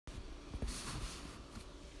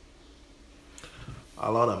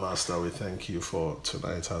Our Lord and Master, we thank you for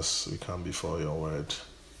tonight as we come before your word.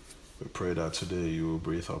 We pray that today you will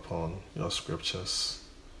breathe upon your scriptures.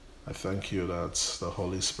 I thank you that the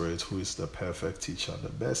Holy Spirit, who is the perfect teacher, the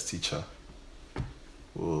best teacher,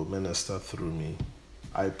 will minister through me.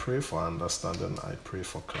 I pray for understanding. I pray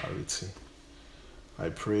for clarity. I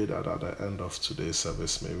pray that at the end of today's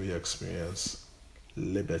service, may we experience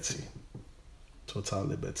liberty, total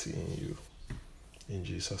liberty in you. In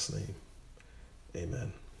Jesus' name,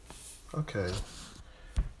 amen. Okay.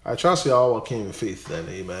 I trust you are walking in faith then,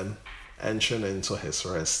 amen. Entering into his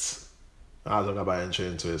rest. When I talk about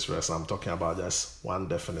entering into his rest, I'm talking about just one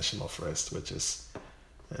definition of rest, which is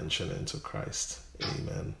entering into Christ.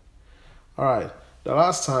 Amen. All right. The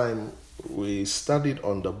last time we studied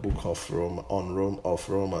on the book of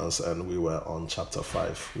Romans, and we were on chapter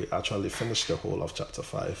 5. We actually finished the whole of chapter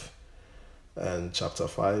 5. And chapter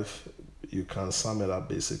 5, you can sum it up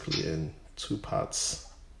basically in two parts.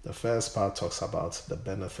 The first part talks about the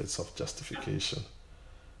benefits of justification.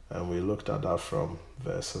 And we looked at that from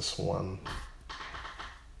verses 1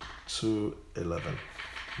 to 11.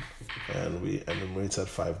 And we enumerated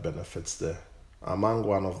 5 benefits there. Among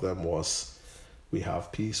one of them was we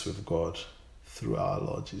have peace with God through our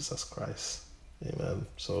Lord Jesus Christ. Amen.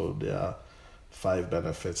 So there are 5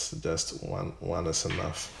 benefits, just one is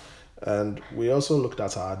enough. And we also looked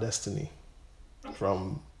at our destiny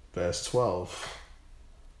from verse 12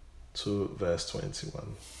 to verse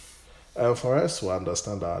 21. And for us to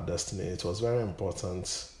understand our destiny, it was very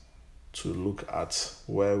important to look at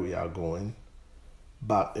where we are going.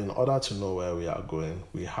 But in order to know where we are going,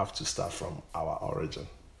 we have to start from our origin.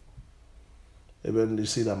 Even you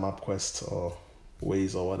see the MapQuest or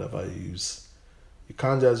Waze or whatever you use, you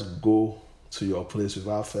can't just go to your place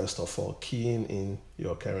without first of all keying in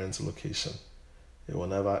your current location. It will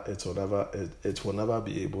never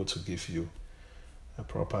be able to give you a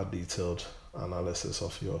proper detailed analysis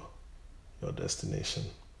of your destination.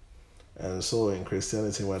 And so in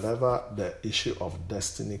Christianity, whenever the issue of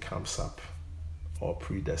destiny comes up or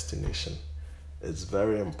predestination, it's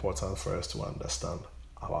very important for us to understand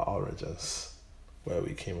our origins, where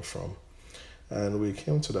we came from. And we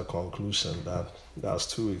came to the conclusion that was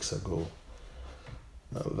 2 weeks ago,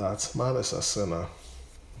 that man is a sinner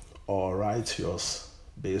or righteous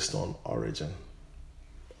based on origin.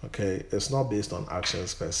 Okay, it's not based on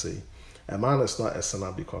actions per se. A man is not a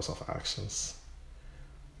sinner because of actions,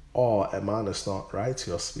 or a man is not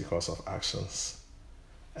righteous because of actions.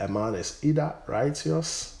 A man is either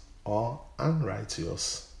righteous or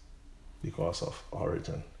unrighteous because of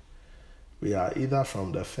origin. We are either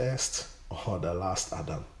from the first or the last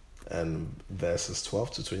Adam. And verses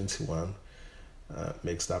 12 to 21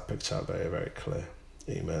 makes that picture very, very clear.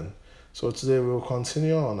 Amen. So today we will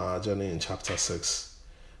continue on our journey in chapter 6.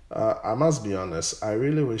 I must be honest, I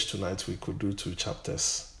really wish tonight we could do 2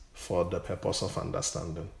 chapters for the purpose of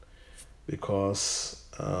understanding. Because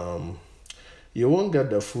you won't get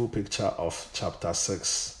the full picture of chapter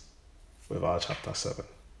 6 without chapter 7.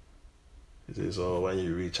 So when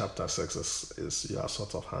you read chapter 6, you are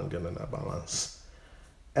sort of hanging in a balance.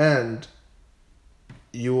 And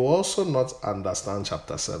you will also not understand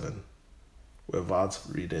chapter 7 without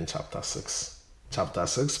reading chapter 6. Chapter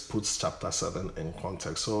 6 puts chapter 7 in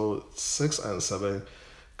context. So 6 and 7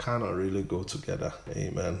 cannot really go together.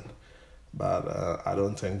 Amen. But I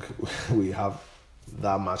don't think we have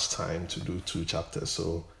that much time to do 2 chapters.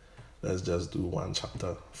 So let's just do 1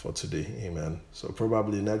 chapter for today. Amen. So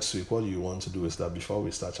probably next week, what you want to do is that before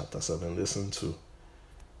we start chapter 7, listen to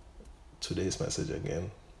today's message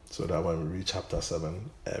again, so that when we read chapter 7,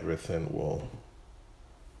 everything will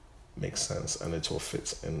make sense and it will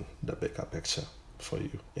fit in the bigger picture for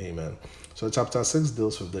you. Amen. So chapter 6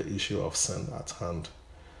 deals with the issue of sin at hand.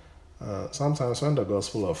 Sometimes when the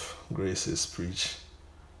gospel of grace is preached,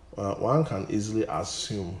 one can easily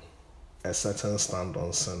assume a certain stand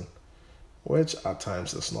on sin, which at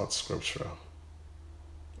times is not scriptural.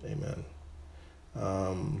 Amen.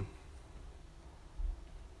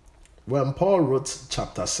 When Paul wrote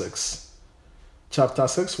chapter 6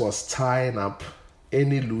 was tying up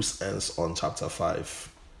any loose ends on chapter 5.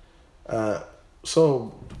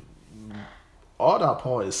 So all that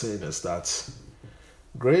Paul is saying is that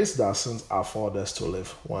grace doesn't afford us to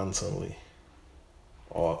live wantonly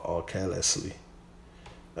or carelessly.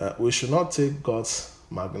 We should not take God's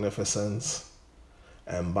magnificent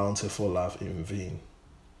and bountiful love in vain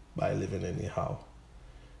by living anyhow,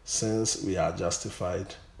 since we are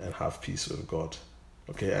justified and have peace with God.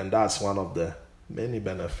 Okay, and that's one of the many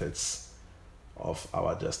benefits of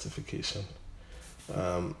our justification.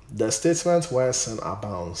 The statement where sin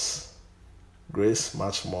abounds, grace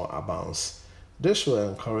much more abounds This will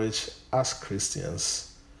encourage us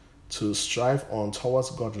Christians to strive on towards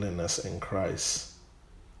godliness in Christ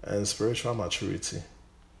and spiritual maturity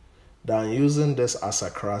than using this as a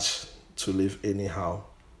crutch to live anyhow.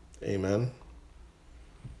 Amen.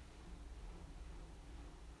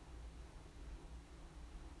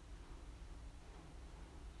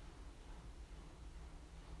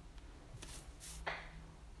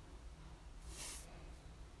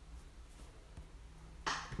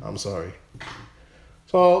 I'm sorry.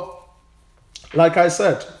 So, like I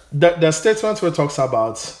said, the statement where talks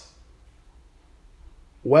about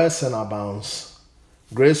where sin abounds,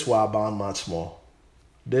 grace will abound much more.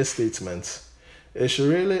 This statement, it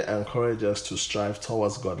should really encourage us to strive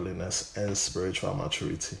towards godliness and spiritual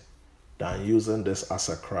maturity than using this as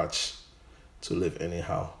a crutch to live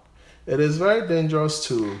anyhow. It is very dangerous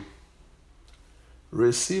to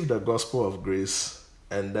receive the gospel of grace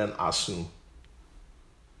and then assume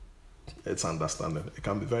it's understanding. It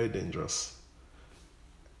can be very dangerous.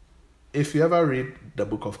 If you ever read the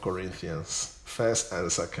book of Corinthians, 1st and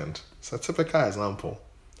 2nd, it's a typical example.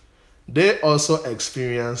 They also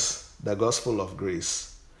experienced the gospel of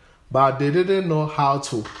grace, but they didn't know how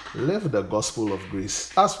to live the gospel of grace.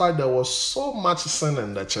 That's why there was so much sin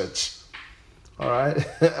in the church. All right?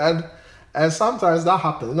 And sometimes that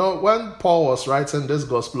happened. When Paul was writing this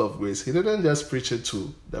gospel of grace, he didn't just preach it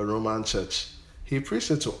to the Roman church. He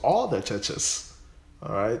preached it to all the churches,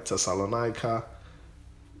 all right? Thessalonica,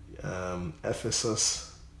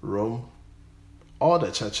 Ephesus, Rome, all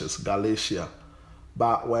the churches, Galatia.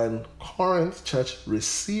 But when Corinth church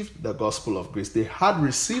received the gospel of grace, they had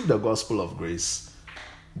received the gospel of grace,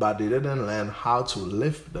 but they didn't learn how to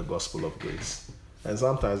live the gospel of grace. And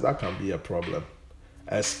sometimes that can be a problem,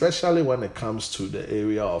 especially when it comes to the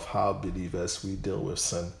area of how believers we deal with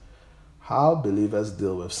sin. How believers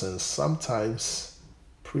deal with sin sometimes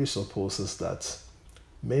presupposes that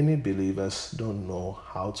many believers don't know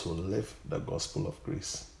how to live the gospel of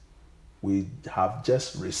grace. We have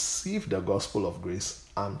just received the gospel of grace,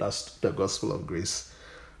 understood the gospel of grace,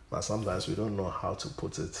 but sometimes we don't know how to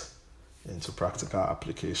put it into practical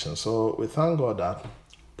application. So we thank God that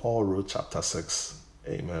Paul wrote chapter 6.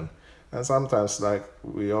 Amen. And sometimes, like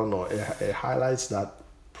we all know, it highlights that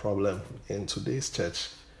problem in today's church.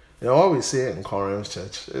 What we see in Corinth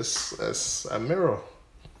church is a mirror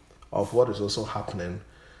of what is also happening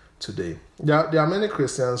today. There are many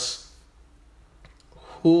Christians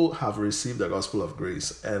who have received the gospel of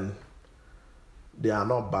grace and they are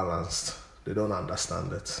not balanced. They don't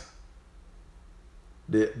understand it.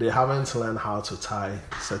 They haven't learned how to tie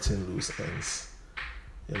certain loose ends.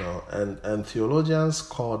 And theologians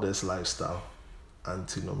call this lifestyle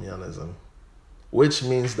antinomianism, which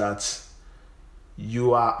means that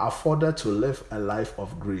you are afforded to live a life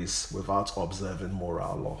of grace without observing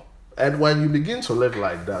moral law. And when you begin to live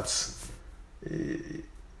like that,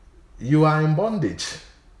 you are in bondage,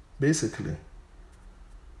 basically.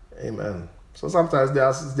 Amen. So sometimes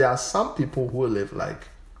there are some people who live like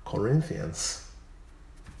Corinthians.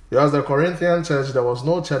 Because the Corinthian church, there was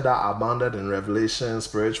no church that abounded in revelation,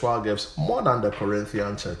 spiritual gifts, more than the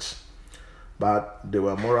Corinthian church. But they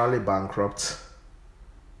were morally bankrupt.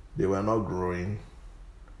 They were not growing,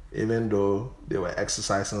 even though they were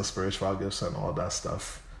exercising spiritual gifts and all that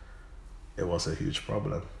stuff. It was a huge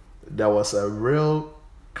problem. There was a real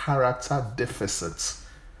character deficit,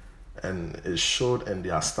 and it showed in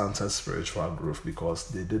their stunted spiritual growth because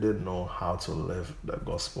they didn't know how to live the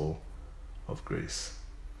gospel of grace.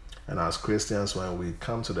 And as Christians, when we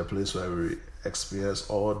come to the place where we experience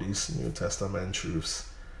all these New Testament truths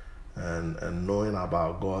and knowing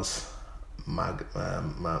about God's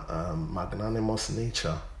magnanimous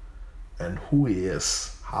nature and who He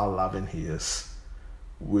is, how loving He is,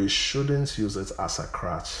 we shouldn't use it as a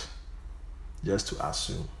crutch just to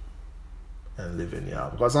assume and live in here.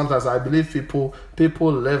 Because sometimes I believe people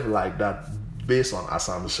live like that based on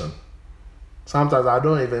assumption. Sometimes I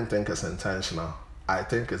don't even think it's intentional. I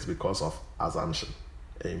think it's because of assumption.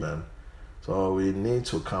 Amen. So we need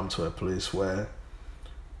to come to a place where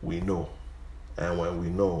we know. And when we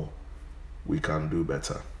know, we can do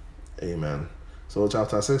better. Amen. So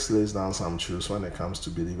chapter 6 lays down some truths when it comes to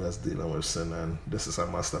believers dealing with sin, and this is a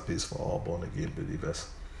masterpiece for all born-again believers.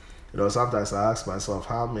 Sometimes I ask myself,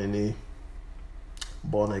 how many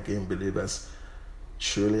born-again believers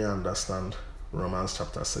truly understand Romans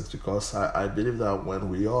chapter 6? Because I believe that when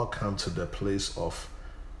we all come to the place of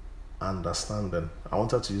understanding, I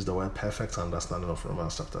wanted to use the word perfect understanding of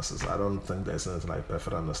Romans chapter 6. I don't think there's anything like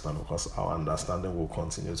perfect understanding, because our understanding will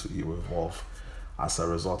continue to evolve as a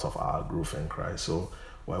result of our growth in Christ. So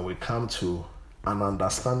when we come to an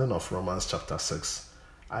understanding of Romans chapter 6,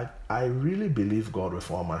 I really believe God with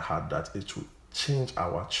all my heart that it will change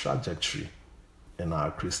our trajectory in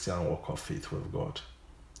our Christian walk of faith with God.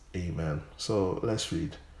 Amen. So let's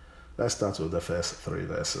read. Let's start with the first 3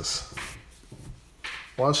 verses.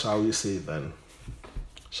 What shall we say then?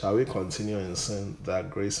 Shall we continue in sin that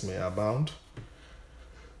grace may abound?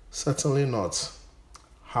 Certainly not.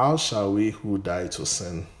 How shall we who die to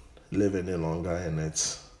sin live any longer in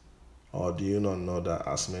it? Or do you not know that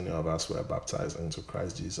as many of us were baptized into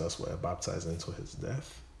Christ Jesus were baptized into his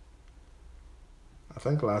death? I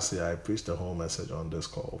think last year I preached the whole message on this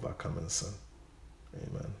called Overcoming Sin.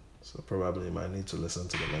 Amen. So probably you might need to listen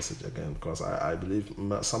to the message again, because I believe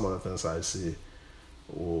some of the things I see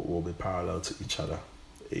will be parallel to each other.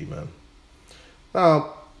 Amen.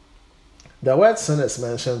 Now, the word sin is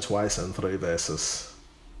mentioned twice in 3 verses,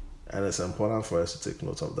 and it's important for us to take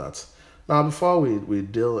note of that. Now, before we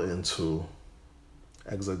deal into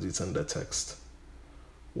exegeting the text,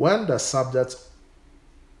 when the subject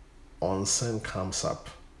on sin comes up,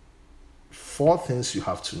 4 things you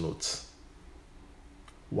have to note.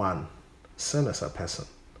 1, sin is a person.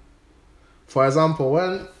 For example,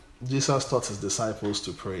 when Jesus taught his disciples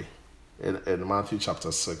to pray in Matthew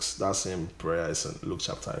chapter 6, that same prayer is in Luke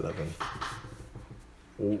chapter 11.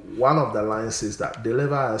 One of the lines says that,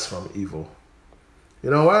 deliver us from evil.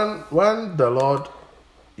 You know, when the Lord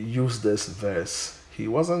used this verse, he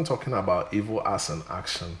wasn't talking about evil as an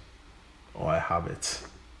action or a habit.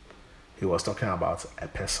 He was talking about a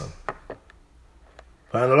person.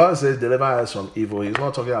 When the Lord says deliver us from evil, he's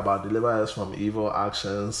not talking about deliver us from evil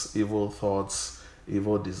actions, evil thoughts,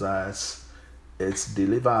 evil desires. It's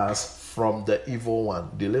deliver us from the evil one.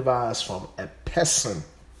 Deliver us from a person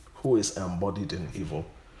who is embodied in evil.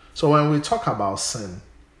 So when we talk about sin,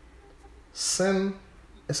 sin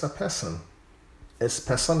is a person. It's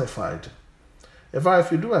personified.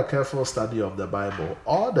 If you do a careful study of the Bible,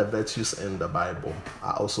 all the virtues in the Bible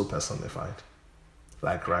are also personified,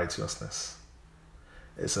 like righteousness.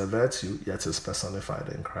 It's a virtue, yet it's personified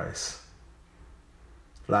in Christ.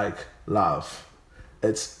 Like love.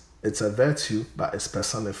 It's a virtue, but it's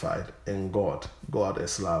personified in God. God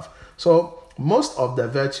is love. So most of the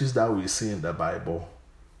virtues that we see in the Bible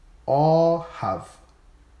all have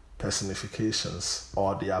personifications,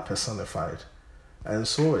 or they are personified. And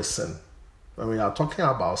so is sin. When we are talking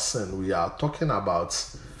about sin, we are talking about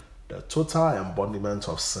the total embodiment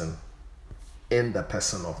of sin in the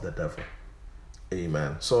person of the devil.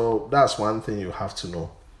 Amen. So that's one thing you have to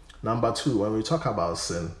know. Number 2, when we talk about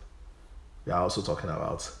sin, we are also talking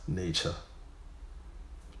about nature.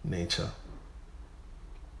 Nature.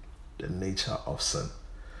 The nature of sin.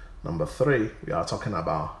 Number 3, we are talking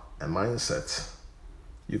about a mindset.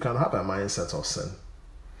 You can have a mindset of sin.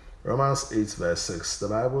 Romans 8 verse 6, the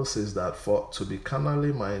Bible says that for to be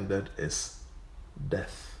carnally minded is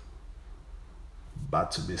death,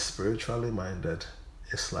 but to be spiritually minded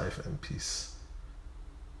is life and peace.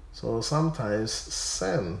 So sometimes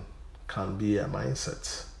sin can be a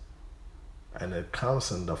mindset, and it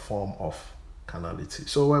comes in the form of carnality.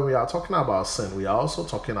 So when we are talking about sin, we are also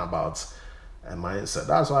talking about a mindset.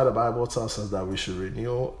 That's why the Bible tells us that we should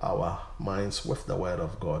renew our minds with the word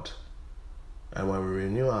of God. And when we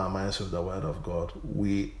renew our minds with the word of God,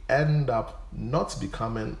 we end up not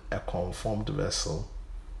becoming a conformed vessel,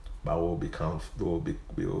 but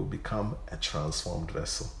we will become a transformed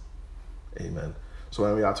vessel. Amen. So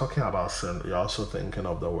when we are talking about sin, we are also thinking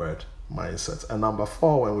of the word mindset. And number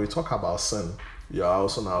 4, when we talk about sin, you are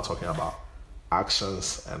also now talking about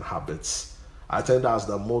actions and habits. I think that's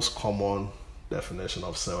the most common definition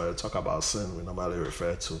of sin. When we talk about sin, we normally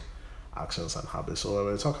refer to actions and habits. So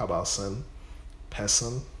when we talk about sin,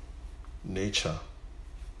 person, nature,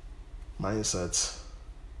 mindset,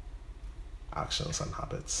 actions, and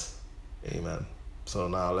habits. Amen. So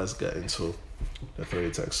now let's get into the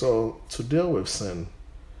 3 texts. So to deal with sin,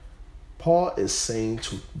 Paul is saying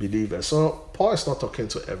to believers. So Paul is not talking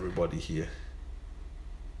to everybody here.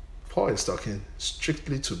 Paul is talking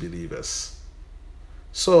strictly to believers.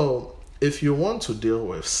 So if you want to deal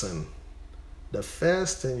with sin, the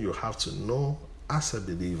first thing you have to know as a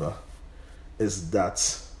believer is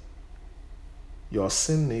that your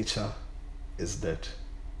sin nature is dead.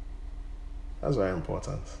 That's very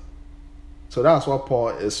important. So that's what Paul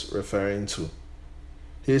is referring to.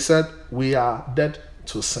 He said, we are dead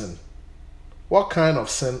to sin. What kind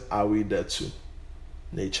of sin are we dead to?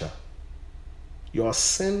 Nature. Your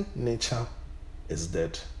sin nature is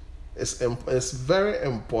dead. It's very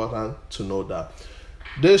important to know that.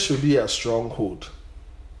 This should be a stronghold.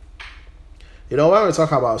 You know, when we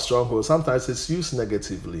talk about stronghold, sometimes it's used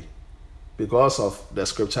negatively because of the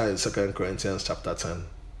scripture in 2 Corinthians chapter 10,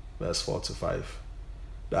 verse 4 to 5.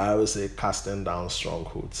 I always say casting down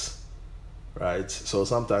strongholds. Right? So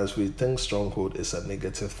sometimes we think stronghold is a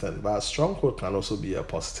negative thing, but stronghold can also be a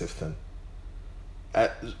positive thing.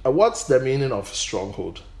 What's the meaning of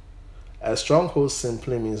stronghold? A stronghold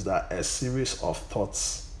simply means that a series of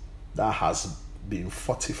thoughts that has been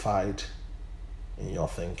fortified in your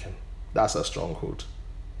thinking. That's a stronghold.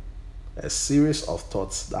 A series of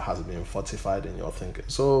thoughts that has been fortified in your thinking.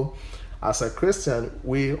 So, as a Christian,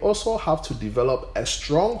 we also have to develop a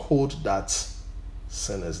stronghold that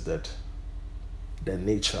sin is dead. The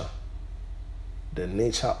nature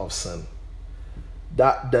of sin.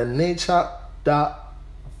 That the nature that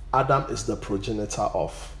Adam is the progenitor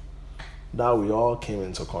of, that we all came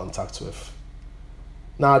into contact with.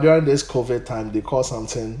 Now, during this COVID time, they call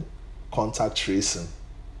something contact tracing.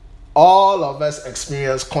 All of us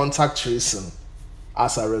experience contact tracing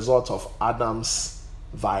as a result of Adam's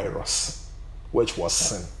virus, which was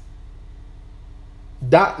sin.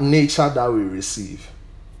 That nature that we receive,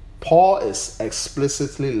 Paul is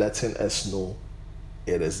explicitly letting us know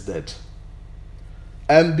it is dead.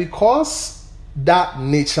 And because that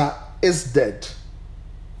nature is dead,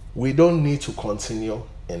 we don't need to continue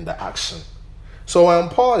in the action. So when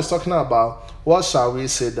Paul is talking about what shall we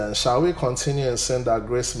say then? Shall we continue in sin that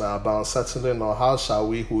grace may abound? Certainly not. How shall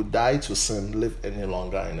we who die to sin live any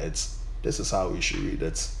longer in it? This is how we should read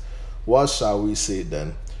it. What shall we say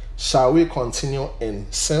then? Shall we continue in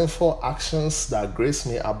sinful actions that grace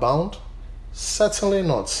may abound? Certainly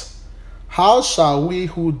not. How shall we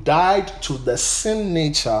who died to the sin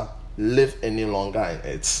nature live any longer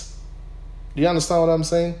in it? Do you understand what I'm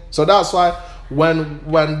saying? So that's why when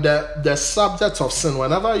the subject of sin,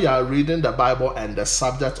 whenever you are reading the Bible and the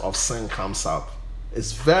subject of sin comes up,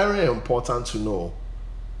 it's very important to know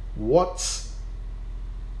what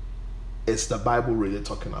is the Bible really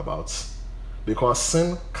talking about. Because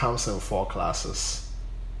sin comes in 4 classes: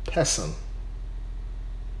 person,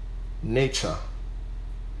 nature,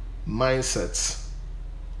 mindsets,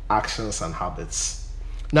 actions, and habits.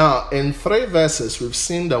 Now, in 3 verses, we've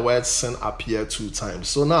seen the word sin appear 2 times.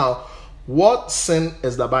 So now, what sin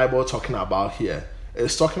is the Bible talking about here?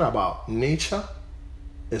 It's talking about nature.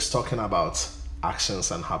 It's talking about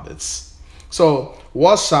actions and habits. So,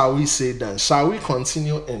 what shall we say then? Shall we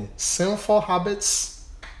continue in sinful habits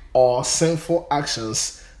or sinful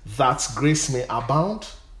actions that grace may abound?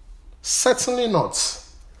 Certainly not.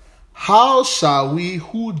 How shall we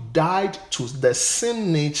who died to the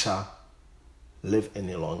sin nature live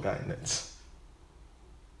any longer in it?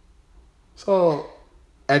 So,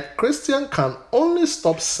 a Christian can only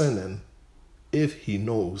stop sinning if he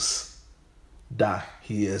knows that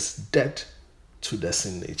he is dead to the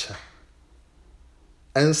sin nature.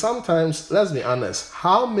 And sometimes, let's be honest,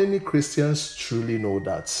 how many Christians truly know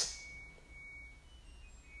that?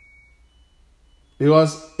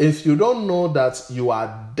 Because if you don't know that you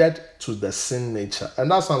are dead to the sin nature,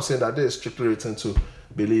 and that's why I'm saying that this is strictly written to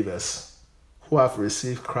believers who have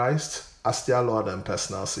received Christ as their Lord and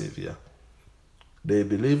personal Savior. They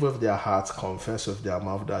believe with their heart, confess with their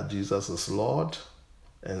mouth that Jesus is Lord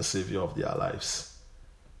and Savior of their lives.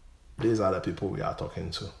 These are the people we are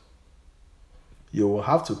talking to. You will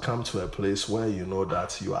have to come to a place where you know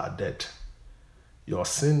that you are dead. Your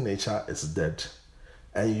sin nature is dead,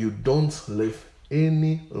 and you don't live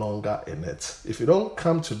any longer in it. If you don't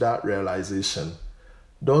come to that realization,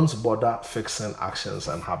 don't bother fixing actions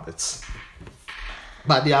and habits.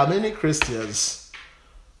 But there are many Christians,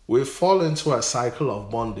 we fall into a cycle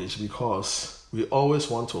of bondage because we always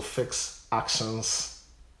want to fix actions,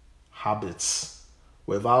 habits,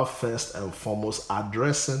 without first and foremost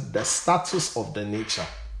addressing the status of the nature.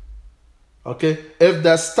 Okay? If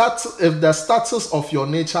the status of your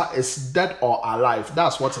nature is dead or alive,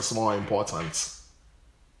 that's what is more important.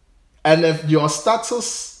 And if your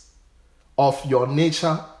status of your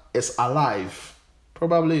nature is alive,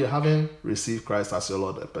 probably you haven't received Christ as your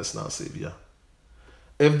Lord and personal Savior.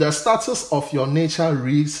 If the status of your nature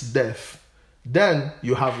reads death, then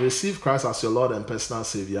you have received Christ as your Lord and personal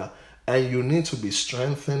Savior, and you need to be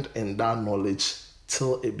strengthened in that knowledge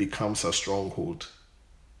till it becomes a stronghold.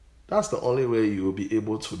 That's the only way you will be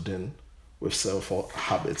able to deal with sinful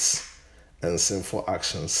habits and sinful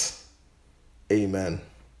actions. Amen.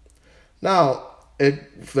 Now,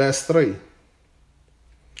 verse 3.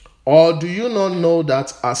 Or do you not know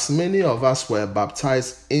that as many of us were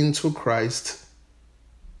baptized into Christ,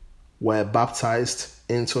 were baptized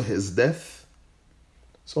into his death?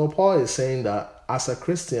 So Paul is saying that as a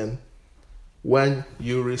Christian, when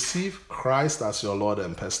you receive Christ as your Lord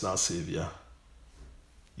and personal Savior,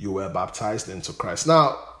 you were baptized into Christ.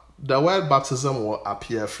 Now, the word baptism will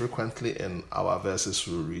appear frequently in our verses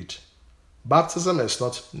we read. Baptism is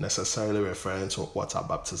not necessarily referring to water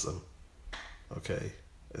baptism. Okay,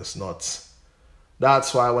 it's not.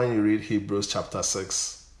 That's why when you read Hebrews chapter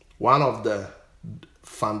 6, one of the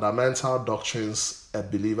fundamental doctrines a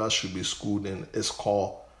believer should be schooled in is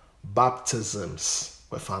called baptisms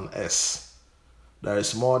with an S. There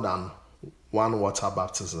is more than one water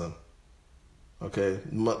baptism. Okay,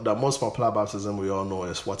 the most popular baptism we all know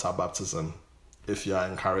is water baptism. If you are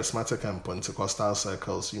in charismatic and Pentecostal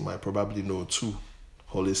circles, you might probably know 2,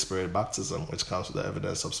 Holy Spirit baptism, which comes with the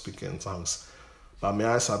evidence of speaking in tongues. But may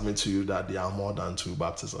I submit to you that there are more than 2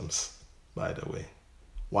 baptisms, by the way.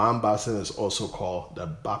 One baptism is also called the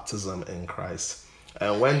baptism in Christ.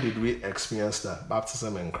 And when did we experience the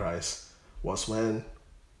baptism in Christ? Was when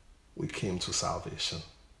we came to salvation.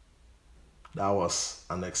 That was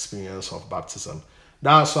an experience of baptism.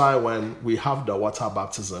 That's why when we have the water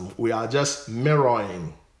baptism, we are just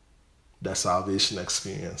mirroring the salvation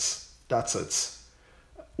experience. That's it.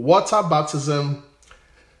 Water baptism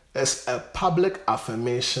is a public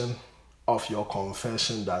affirmation of your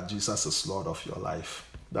confession that Jesus is Lord of your life.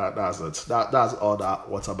 That's it. That's all that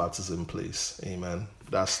water baptism plays. Amen.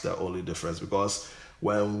 That's the only difference. Because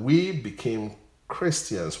when we became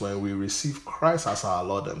Christians, when we received Christ as our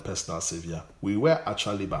Lord and personal Savior, we were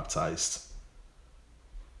actually baptized.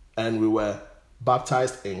 And we were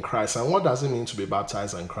baptized in Christ. And what does it mean to be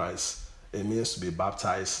baptized in Christ? It means to be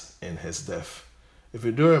baptized in his death. If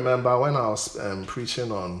you do remember, when I was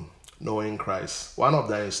preaching on knowing Christ, one of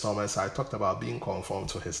the installments I talked about being conformed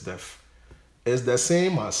to his death. It's the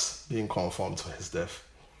same as being conformed to his death.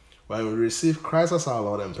 When we receive Christ as our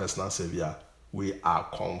Lord and personal Savior, we are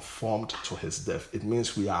conformed to his death. It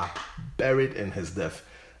means we are buried in his death.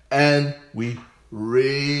 And we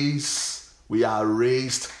are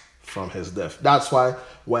raised from his death. That's why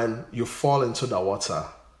when you fall into the water,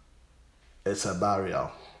 it's a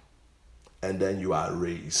burial. And then you are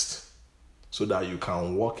raised so that you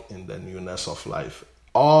can walk in the newness of life.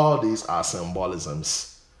 All these are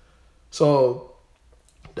symbolisms. So,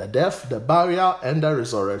 the death, the burial, and the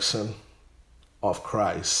resurrection of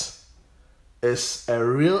Christ is a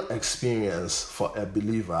real experience for a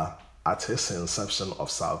believer at his inception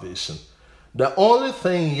of salvation. The only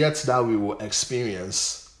thing yet that we will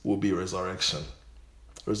experience will be resurrection.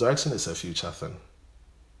 Resurrection is a future thing.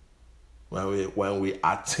 When we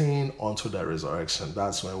attain unto the resurrection,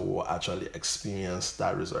 that's when we will actually experience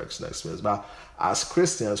that resurrection experience. But as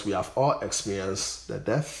Christians, we have all experienced the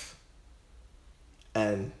death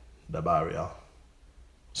and the burial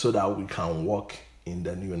so that we can walk in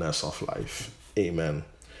the newness of life. Amen.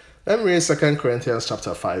 Let me read 2 Corinthians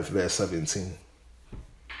chapter 5, verse 17.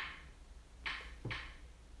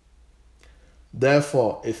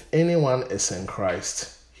 Therefore, if anyone is in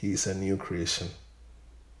Christ, he is a new creation.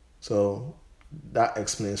 So that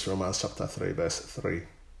explains Romans chapter 3, verse 3.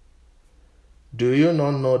 Do you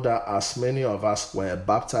not know that as many of us were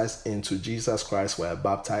baptized into Jesus Christ, were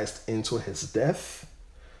baptized into his death?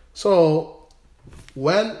 So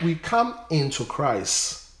when we come into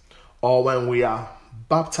Christ, or when we are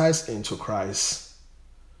baptized into Christ,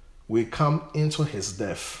 we come into his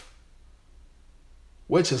death,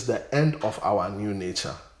 which is the end of our new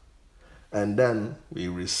nature. And then we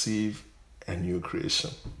receive a new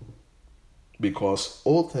creation. Because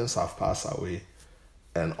all things have passed away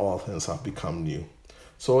and all things have become new.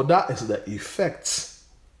 So that is the effect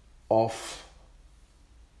of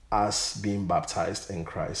us being baptized in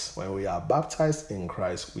Christ. When we are baptized in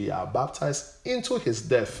Christ, we are baptized into his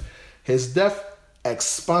death. His death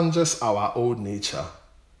expunges our old nature.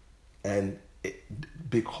 And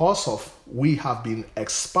because of we have been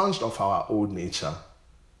expunged of our old nature,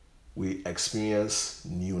 we experience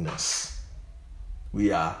newness.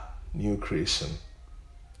 We are new creation,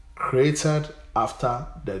 created after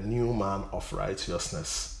the new man of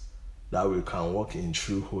righteousness, that we can walk in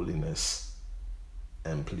true holiness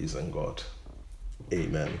and pleasing God.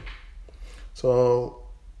 Amen. So,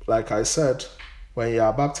 like I said, when you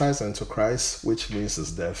are baptized into Christ, which means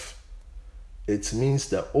his death, it means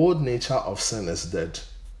the old nature of sin is dead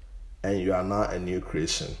and you are now a new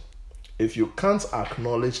creation. If you can't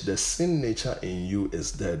acknowledge the sin nature in you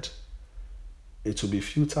is dead, it will be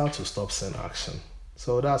futile to stop sin action.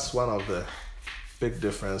 So that's one of the big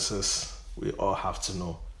differences we all have to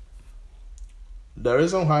know. The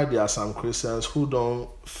reason why there are some Christians who don't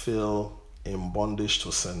feel in bondage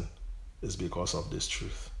to sin is because of this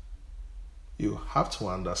truth. You have to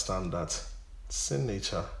understand that sin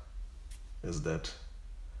nature is dead.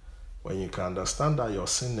 When you can understand that your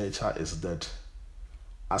sin nature is dead,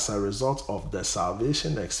 as a result of the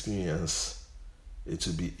salvation experience, it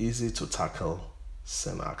will be easy to tackle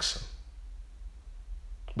sin action.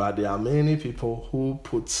 But there are many people who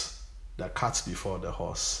put the cart before the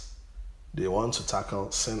horse. They want to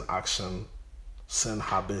tackle sin action, sin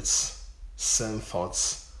habits, sin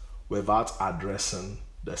thoughts without addressing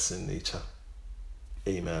the sin nature.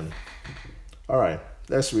 Amen. All right,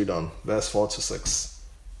 let's read on. Verses 4 to 6.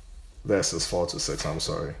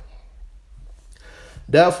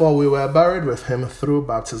 Therefore, we were buried with him through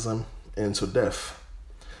baptism into death,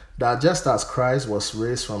 that just as Christ was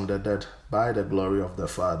raised from the dead by the glory of the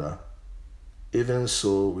Father, even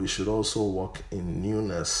so we should also walk in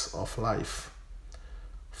newness of life.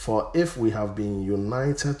 For if we have been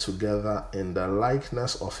united together in the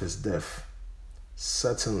likeness of his death,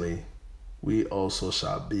 certainly we also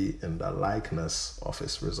shall be in the likeness of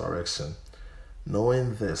his resurrection,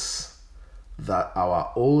 knowing this, that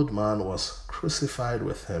our old man was crucified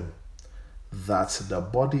with him, that the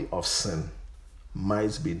body of sin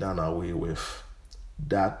might be done away with,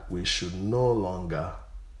 that we should no longer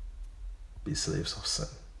be slaves of sin.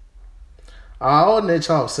 Our old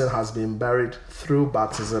nature of sin has been buried through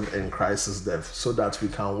baptism in Christ's death, so that we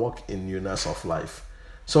can walk in newness of life.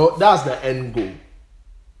 So that's the end goal.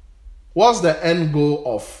 What's the end goal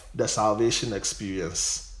of the salvation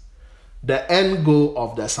experience? The end goal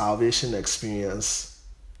of the salvation experience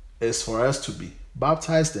is for us to be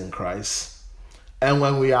baptized in Christ. And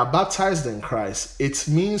when we are baptized in Christ, it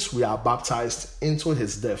means we are baptized into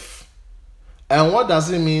his death. And what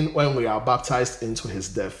does it mean when we are baptized into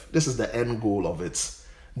his death? This is the end goal of it.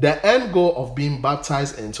 The end goal of being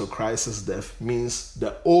baptized into Christ's death means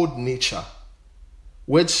the old nature,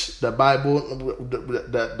 which the Bible,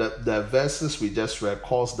 the verses we just read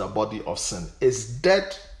calls the body of sin, is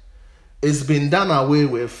dead. It's been done away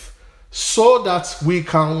with, so that we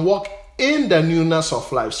can walk in the newness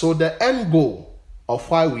of life. So the end goal of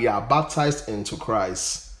why we are baptized into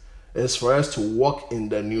Christ is for us to walk in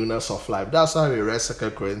the newness of life. That's why we read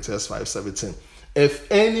 2 Corinthians 5:17. If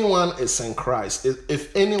anyone is in Christ,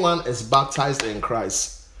 if anyone is baptized in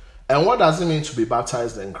Christ, and what does it mean to be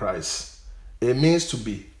baptized in Christ? It means to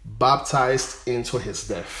be baptized into his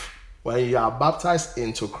death. When you are baptized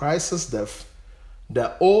into Christ's death,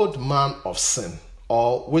 the old man of sin,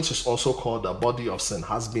 or which is also called the body of sin,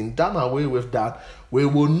 has been done away with, that we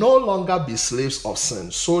will no longer be slaves of sin,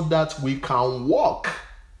 so that we can walk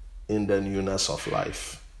in the newness of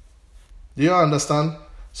life. Do you understand?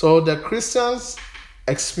 So the Christians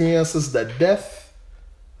experiences the death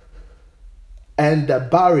and the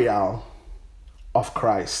burial of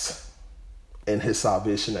Christ in his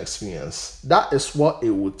salvation experience. That is what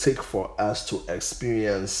it would take for us to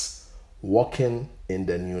experience walking in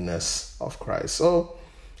the newness of Christ. So,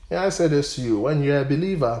 I say this to you: when you're a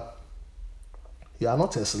believer, you are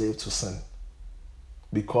not a slave to sin,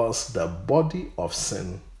 because the body of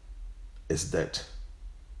sin is dead.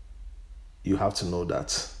 You have to know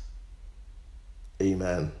that.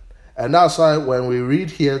 Amen. And that's why when we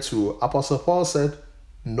read here to Apostle Paul said,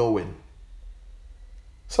 knowing.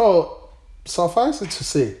 So, suffice it to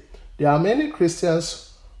say, there are many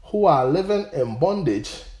Christians who are living in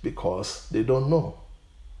bondage because they don't know.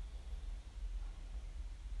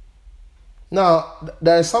 Now,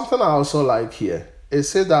 there is something I also like here. It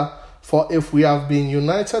says that, for if we have been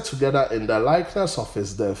united together in the likeness of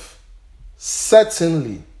his death,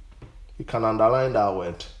 certainly, you can underline that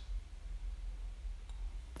word.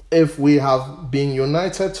 If we have been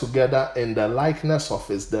united together in the likeness of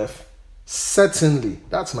his death, certainly,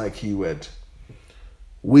 that's my key word,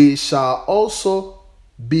 we shall also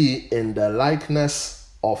be in the likeness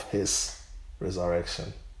of his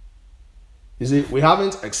resurrection. You see, we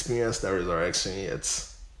haven't experienced the resurrection yet.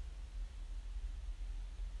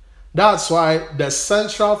 That's why the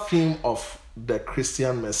central theme of the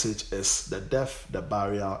Christian message is the death, the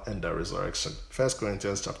burial, and the resurrection. 1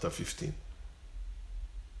 Corinthians chapter 15.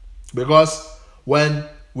 Because when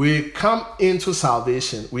we come into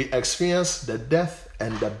salvation, we experience the death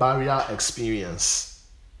and the burial experience,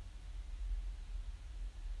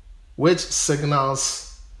 which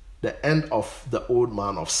signals the end of the old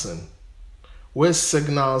man of sin, which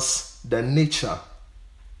signals the nature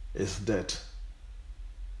is dead.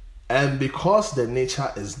 And because the nature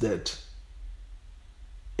is dead,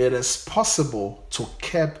 it is possible to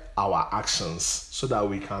curb our actions so that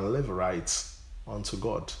we can live right unto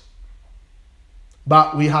God.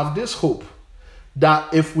 But we have this hope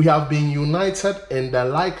that if we have been united in the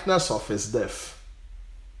likeness of his death,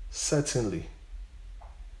 certainly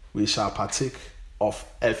we shall partake of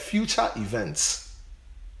a future event,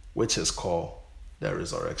 which is called the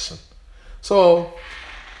resurrection. So,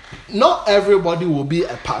 not everybody will be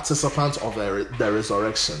a participant of the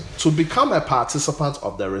resurrection. To become a participant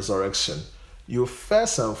of the resurrection, you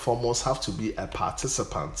first and foremost have to be a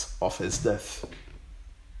participant of his death.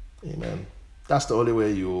 Amen. That's the only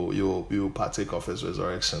way you partake of his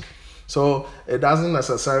resurrection. So it doesn't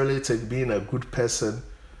necessarily take being a good person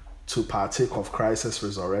to partake of Christ's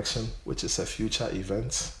resurrection, which is a future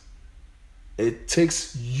event. It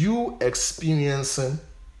takes you experiencing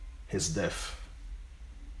his death.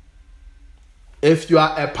 If you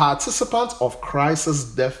are a participant of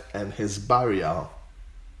Christ's death and his burial,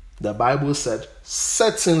 the Bible said,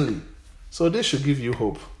 certainly. So this should give you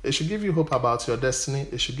hope. It should give you hope about your destiny.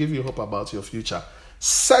 It should give you hope about your future.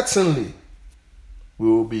 Certainly, we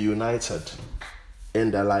will be united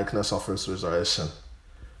in the likeness of his resurrection.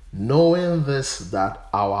 Knowing this, that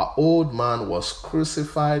our old man was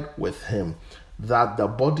crucified with him, that the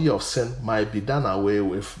body of sin might be done away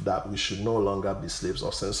with, that we should no longer be slaves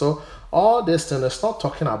of sin. So all this thing is not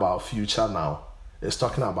talking about future now. It's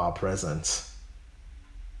talking about present.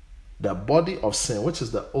 The body of sin, which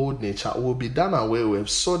is the old nature, will be done away with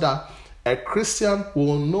so that a Christian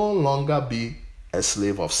will no longer be a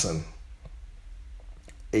slave of sin.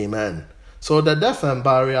 Amen. So the death and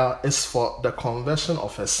burial is for the conversion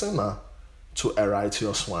of a sinner to a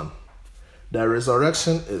righteous one. The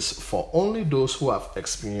resurrection is for only those who have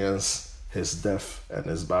experienced his death and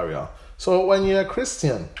his burial. So when you're a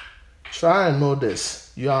Christian, try and know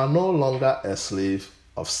this. You are no longer a slave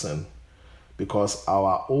of sin, because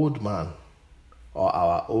our old man or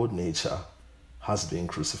our old nature has been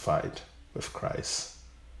crucified with Christ.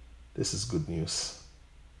 This is good news.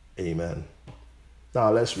 Amen.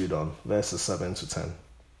 Now let's read on, verses 7 to 10.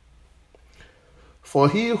 For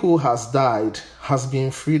he who has died has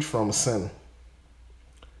been freed from sin.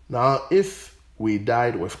 Now if we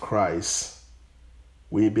died with Christ,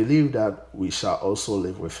 we believe that we shall also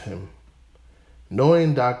live with him,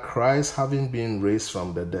 knowing that Christ, having been raised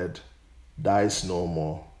from the dead, dies no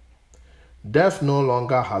more. Death no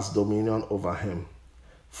longer has dominion over him.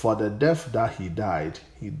 For the death that he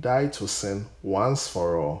died to sin once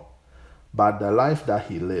for all. But the life that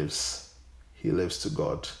he lives to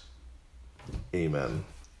God. Amen.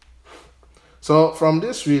 So from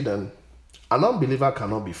this reading, an unbeliever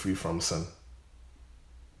cannot be free from sin.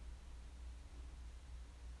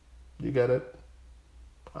 You get it?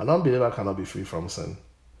 An unbeliever cannot be free from sin.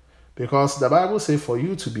 Because the Bible says for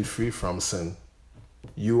you to be free from sin,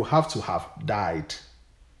 you have to have died.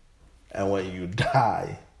 And when you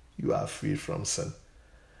die, you are free from sin.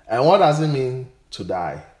 And what does it mean to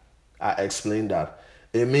die? I explained that.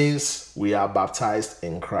 It means we are baptized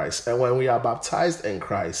in Christ. And when we are baptized in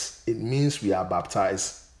Christ, it means we are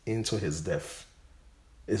baptized into his death.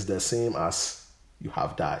 It's the same as you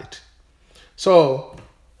have died. So,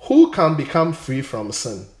 who can become free from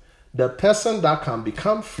sin? The person that can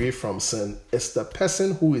become free from sin is the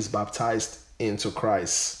person who is baptized into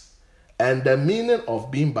Christ. And the meaning of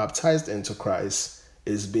being baptized into Christ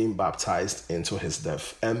is being baptized into his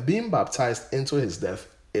death. And being baptized into his death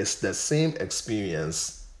is the same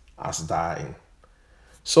experience as dying.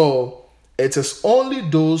 So, it is only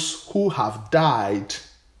those who have died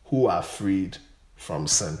who are freed from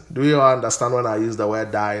sin. Do you understand when I use the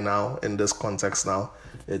word die now in this context now?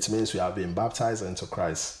 It means we have been baptized into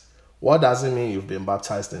Christ. What does it mean you've been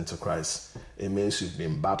baptized into Christ? It means you've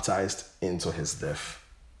been baptized into his death.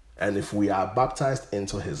 And if we are baptized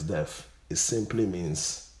into his death, it simply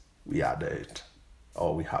means we are dead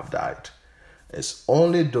or we have died. It's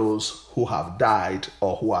only those who have died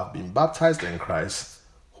or who have been baptized in Christ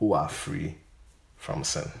who are free from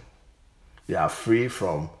sin. They are free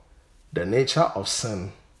from the nature of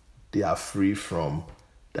sin. They are free from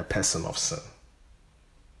the person of sin.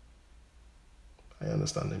 Are you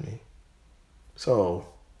understanding me? So,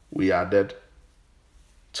 we are dead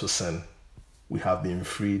to sin. We have been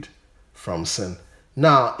freed from sin.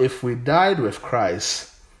 Now, if we died with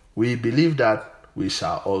Christ, we believe that we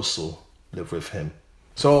shall also live with him.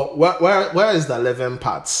 So, where is the living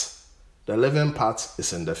part? The living part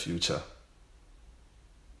is in the future.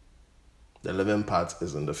 The living part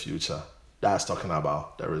is in the future. That's talking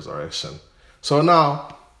about the resurrection. So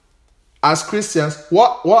now, as Christians,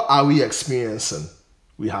 what are we experiencing?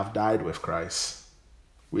 We have died with Christ.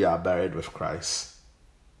 We are buried with Christ.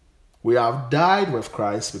 We have died with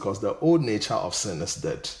Christ because the old nature of sin is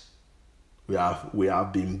dead. We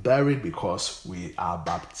have been buried because we are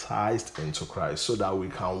baptized into Christ so that we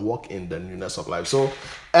can walk in the newness of life. So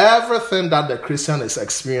everything that the Christian is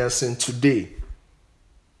experiencing today,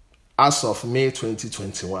 as of May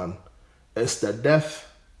 2021, is the death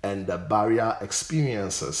and the burial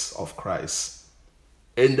experiences of Christ.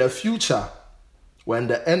 In the future, when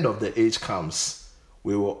the end of the age comes,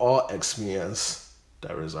 we will all experience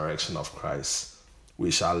the resurrection of Christ.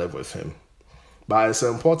 We shall live with him. But it's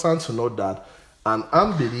important to note that an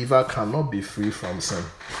unbeliever cannot be free from sin.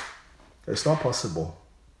 It's not possible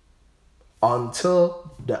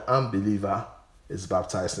until the unbeliever is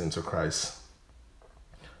baptized into Christ.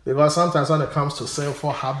 Because sometimes when it comes to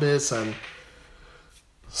sinful habits and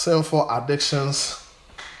sinful addictions,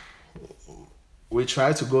 we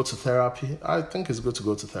try to go to therapy. I think it's good to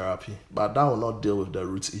go to therapy, but that will not deal with the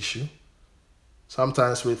root issue.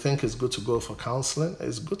 Sometimes we think it's good to go for counseling.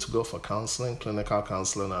 It's good to go for counseling, clinical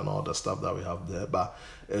counseling, and all the stuff that we have there, but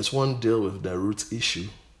it won't deal with the root issue.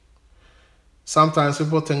 Sometimes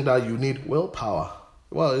people think that you need willpower.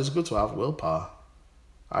 Well, it's good to have willpower.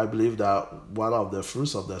 I believe that one of the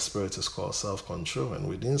fruits of the Spirit is called self-control, and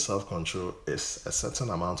within self-control is a certain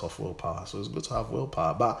amount of willpower. So it's good to have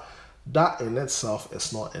willpower, but that in itself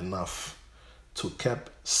is not enough to keep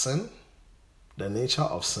sin, the nature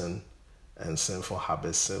of sin, and sinful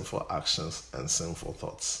habits, sinful actions, and sinful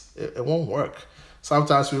thoughts. It won't work.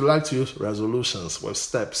 Sometimes we like to use resolutions with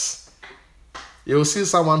steps. You'll see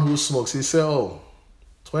someone who smokes. He say,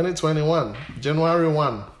 2021, January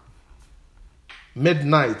 1,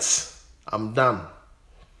 midnight, I'm done.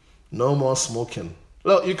 No more smoking.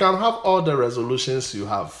 Look, you can have all the resolutions you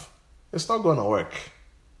have. It's not going to work.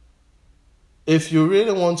 If you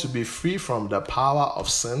really want to be free from the power of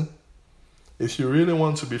sin, if you really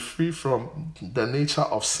want to be free from the nature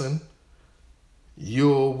of sin, you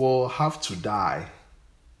will have to die,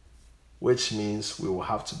 which means we will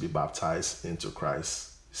have to be baptized into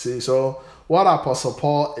Christ. See, so what Apostle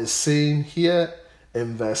Paul is saying here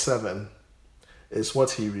in verse 7 is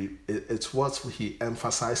what he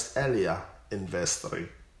emphasized earlier in verse 3.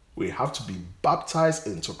 We have to be baptized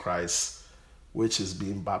into Christ, which is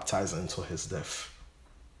being baptized into his death.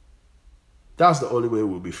 That's the only way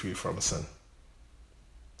we'll be free from sin.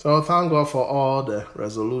 So thank God for all the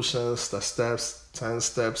resolutions, the steps,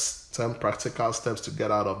 10 practical steps to get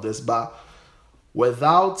out of this. But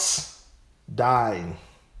without dying,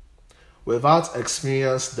 without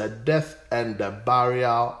experiencing the death and the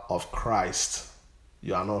burial of Christ,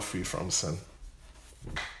 you are not free from sin.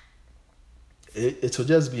 It will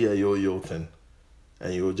just be a yo-yo thing.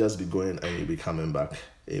 And you will just be going and you'll be coming back.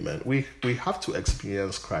 Amen. We have to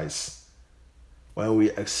experience Christ. When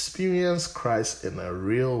we experience Christ in a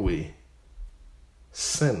real way,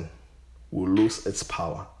 sin will lose its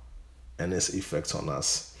power and its effect on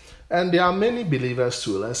us. And there are many believers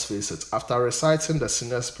too, let's face it, after reciting the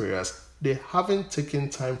sinner's prayers, they haven't taken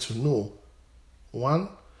time to know. One,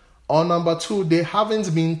 or number two, they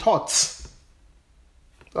haven't been taught.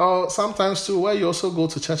 Or sometimes too, where you also go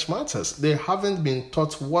to church matters, they haven't been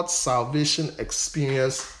taught what salvation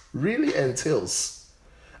experience really entails.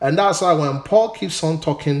 And that's why when Paul keeps on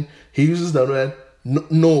talking, he uses the word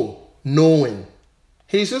knowing.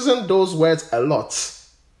 He's using those words a lot.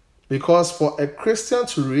 Because for a Christian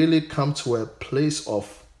to really come to a place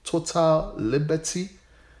of total liberty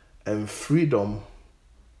and freedom,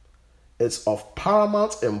 it's of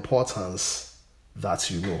paramount importance that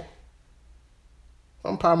you know.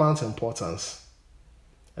 Of paramount importance.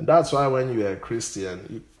 And that's why when you're a Christian,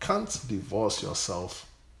 you can't divorce yourself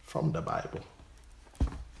from the Bible.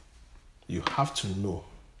 You have to know.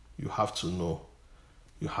 You have to know.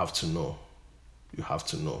 You have to know. You have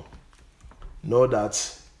to know. Know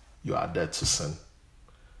that you are dead to sin.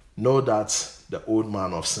 Know that the old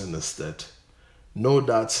man of sin is dead. Know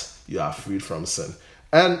that you are freed from sin.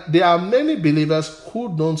 And there are many believers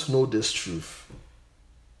who don't know this truth.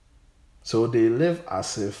 So they live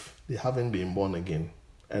as if they haven't been born again.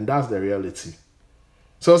 And that's the reality.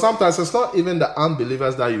 So sometimes it's not even the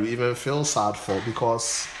unbelievers that you even feel sad for,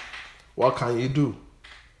 because what can you do?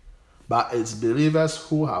 But it's believers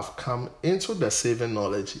who have come into the saving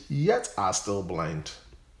knowledge yet are still blind.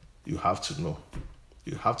 You have to know.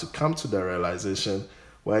 You have to come to the realization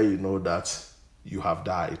where you know that you have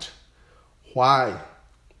died. Why?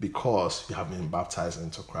 Because you have been baptized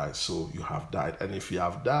into Christ. So you have died. And if you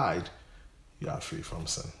have died, you are free from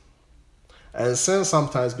sin. And sin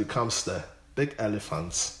sometimes becomes the big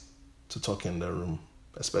elephant to talk in the room,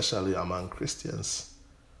 especially among Christians.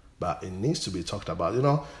 But it needs to be talked about. You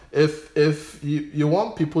know, if you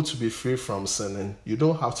want people to be free from sinning, you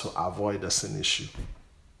don't have to avoid the sin issue.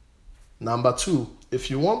 Number two,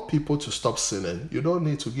 if you want people to stop sinning, you don't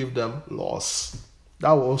need to give them laws.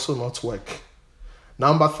 That will also not work.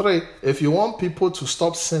 Number three, if you want people to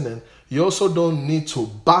stop sinning, you also don't need to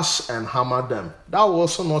bash and hammer them. That will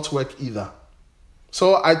also not work either.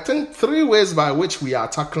 So I think 3 ways by which we are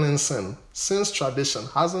tackling sin, since tradition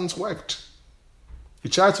hasn't worked. We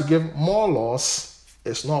try to give more laws,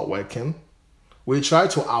 it's not working. We try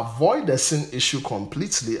to avoid the sin issue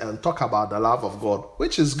completely and talk about the love of God,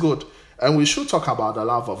 which is good. And we should talk about the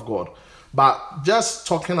love of God. But just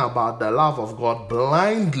talking about the love of God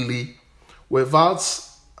blindly without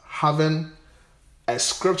having a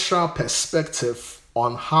scriptural perspective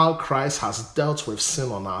on how Christ has dealt with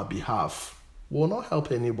sin on our behalf will not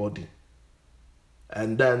help anybody.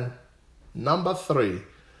 And then, number 3,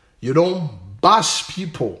 you don't bash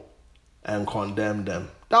people and condemn them.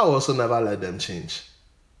 That will also never let them change.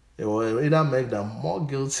 It will either make them more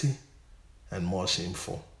guilty and more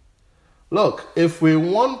shameful. Look, if we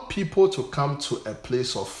want people to come to a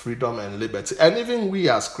place of freedom and liberty, and even we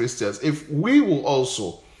as Christians, if we will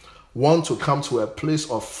also want to come to a place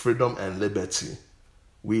of freedom and liberty,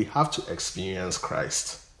 we have to experience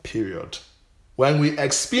Christ, period. When we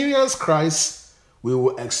experience Christ, we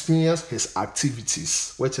will experience his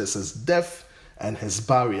activities, which is his death and his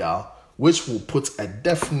burial, which will put a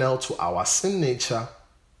death knell to our sin nature,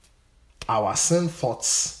 our sin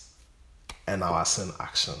thoughts, and our sin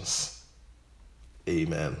actions.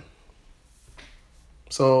 Amen.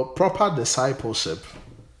 So proper discipleship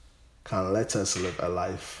can let us live a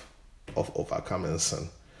life of overcoming sin.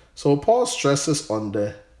 So Paul stresses on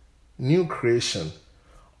the new creation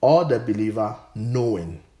or the believer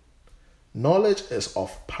knowing. Knowledge is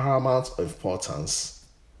of paramount importance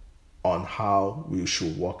on how we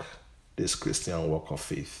should walk this Christian walk of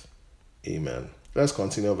faith. Amen. Let's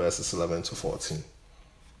continue verses 11 to 14.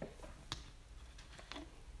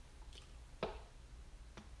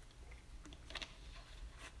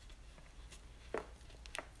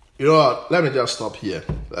 You know what? Let me just stop here.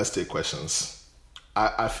 Let's take questions.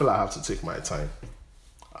 I feel I have to take my time.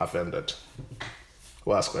 I've ended.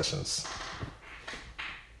 Who has questions?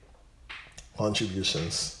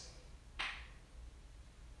 Contributions?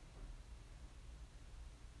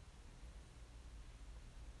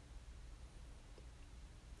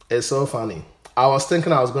 It's so funny. I was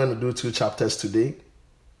thinking I was going to do 2 chapters today.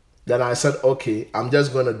 Then I said, okay, I'm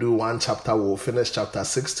just going to do 1 chapter. We'll finish chapter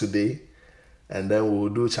 6 today. And then we'll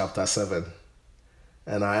do chapter 7.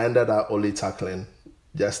 And I ended up only tackling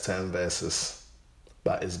just 10 verses.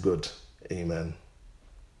 But it's good. Amen.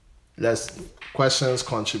 Let's questions,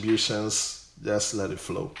 contributions, just let it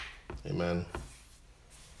flow. Amen.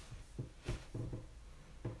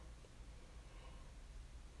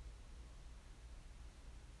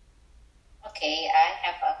 Okay, I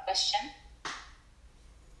have a question.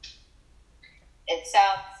 It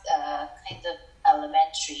sounds kind of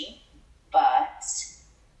elementary, but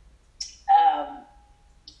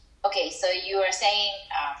okay, so you are saying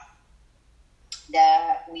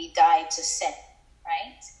that we die to sin,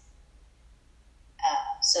 right?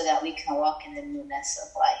 So that we can walk in the newness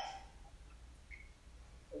of life.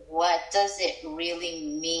 What does it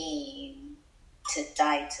really mean to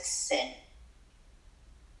die to sin?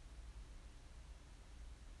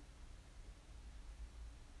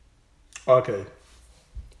 Okay.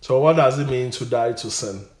 So what does it mean to die to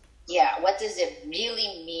sin? Yeah, what does it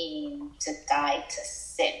really mean to die to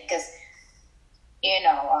sin? Because,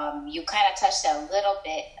 you kind of touched a little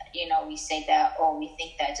bit. We say that, we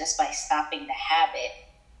think that just by stopping the habit,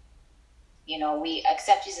 we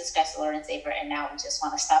accept Jesus Christ, the Lord and Savior, and now we just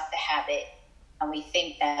want to stop the habit, and we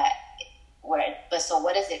think that but so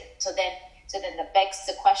what is it? So then that begs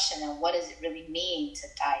the question, and what does it really mean to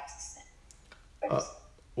die to sin?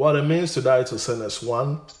 What it means to die to sin is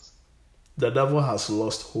 1, the devil has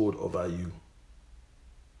lost hold over you.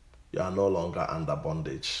 You are no longer under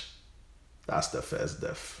bondage. That's the first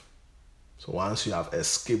death. So once you have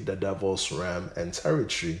escaped the devil's realm and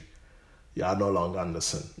territory, you are no longer under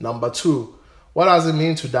sin. Number 2, what does it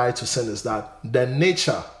mean to die to sin is that the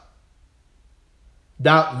nature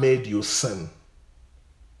that made you sin,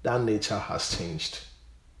 that nature has changed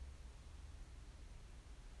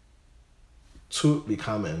to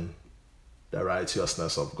becoming the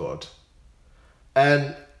righteousness of God.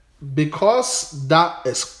 And because that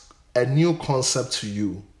is a new concept to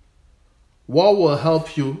you, what will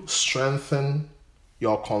help you strengthen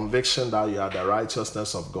your conviction that you are the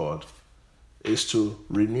righteousness of God is to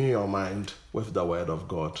renew your mind with the word of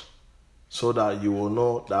God so that you will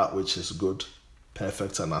know that which is good,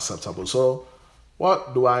 perfect, and acceptable. So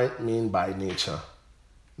what do I mean by nature?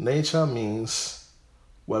 Nature means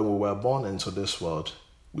when we were born into this world,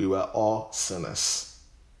 we were all sinners.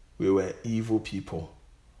 We were evil people.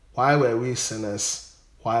 Why were we sinners?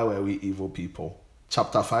 Why were we evil people?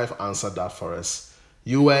 Chapter 5 answered that for us.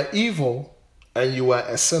 You were evil and you were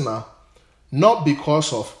a sinner, not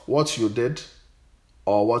because of what you did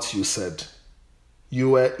or what you said.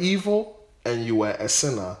 You were evil and you were a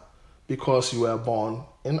sinner because you were born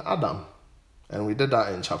in Adam. And we did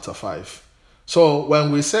that in chapter 5. So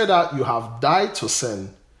when we say that you have died to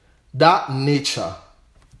sin, that nature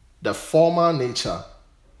the former nature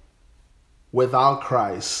without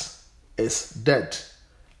Christ is dead.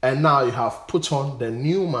 And now you have put on the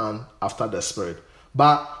new man after the Spirit.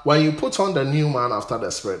 But when you put on the new man after the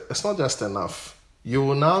Spirit, it's not just enough. You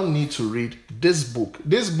will now need to read this book.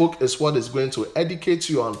 This book is what is going to educate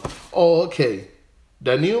you on,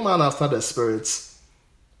 the new man after the Spirit,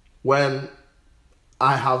 when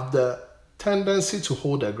I have the tendency to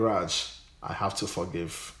hold a grudge, I have to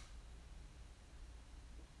forgive.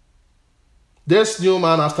 This new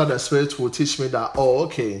man after the Spirit will teach me that,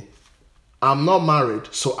 I'm not married,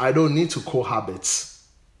 so I don't need to cohabit.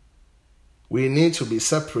 We need to be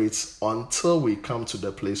separate until we come to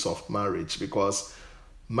the place of marriage, because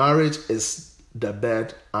marriage is the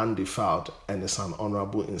bed undefiled and it's an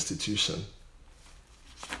honorable institution.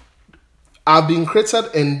 I've been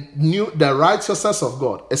created in the righteousness of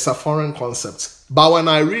God. It's a foreign concept. But when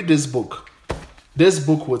I read this book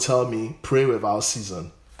will tell me, pray without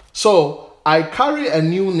season. So I carry a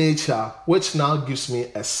new nature, which now gives me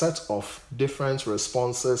a set of different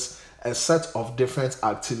responses, a set of different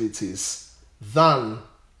activities than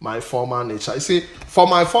my former nature. You see, for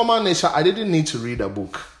my former nature, I didn't need to read a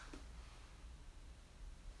book.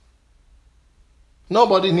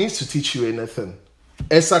 Nobody needs to teach you anything.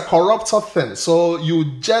 It's a corrupted thing, so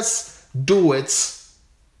you just do it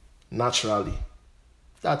naturally.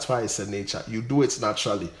 That's why it's a nature. You do it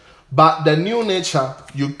naturally. But the new nature,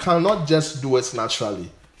 you cannot just do it naturally.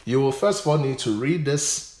 You will first of all need to read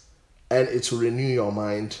this, and it will renew your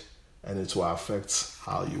mind, and it will affect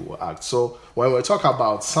how you will act. So when we talk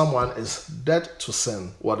about someone is dead to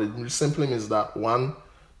sin, what it simply means that, one,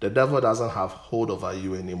 the devil doesn't have hold over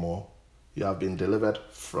you anymore. You have been delivered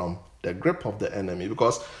from the grip of the enemy.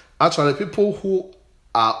 Because actually people who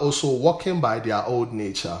are also walking by their old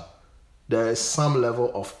nature, there is some level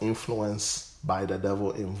of influence by the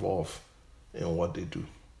devil involved in what they do.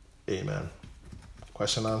 Amen.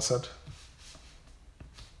 Question answered?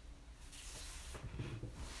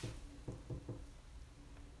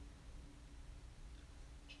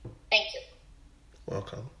 Thank you.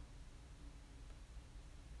 Welcome.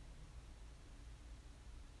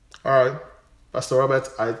 All right. Pastor Robert,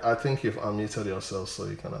 I think you've unmuted yourself, so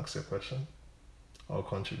you can ask your question or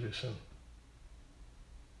contribution.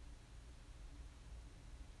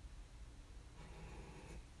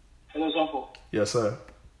 Hello, Zonko. Yes, sir.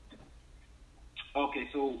 Okay,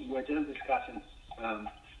 so we're just discussing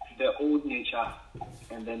the old nature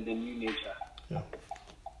and then the new nature. Yeah.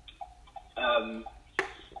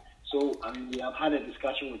 So, we have had a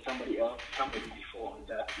discussion with somebody before on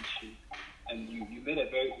that issue, and you made a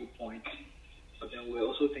very good point, but then we're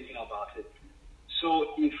also thinking about it.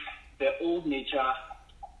 So, if the old nature,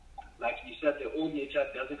 like you said, the old nature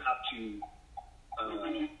doesn't have to,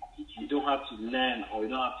 you don't have to learn, or you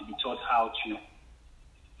don't have to be taught how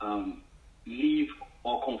to live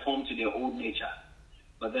or conform to the old nature.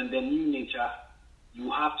 But then the new nature, you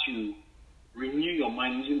have to renew your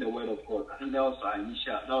mind using the word of God. I think that was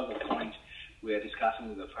the point we were discussing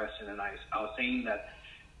with the person, and I was saying that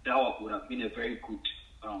would have been a very good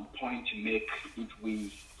point to make if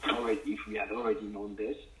we had already known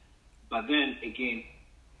this. But then again,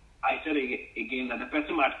 I said again that the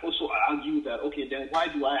person might also argue that, okay, then why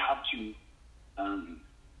do I have to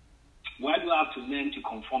learn to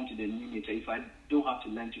conform to the new nature if I don't have to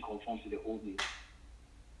learn to conform to the old nature?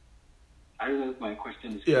 I don't know if my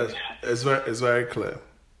question is clear. Yes, it's very clear.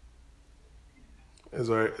 It's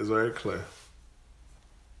very clear.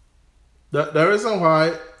 The reason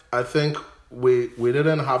why I think we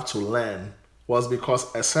didn't have to learn was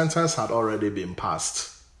because a sentence had already been passed.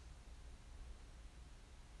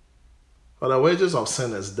 For the wages of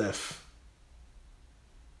sin is death.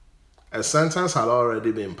 A sentence had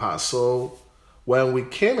already been passed. So when we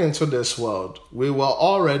came into this world, we were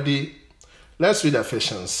already... Let's read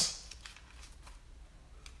Ephesians.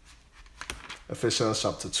 Ephesians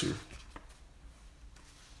chapter 2.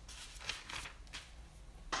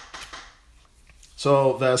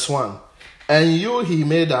 So verse 1. And you he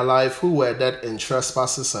made alive who were dead in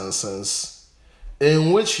trespasses and sins,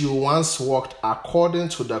 in which you once walked according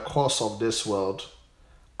to the course of this world,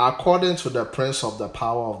 according to the prince of the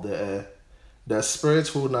power of the air, the spirit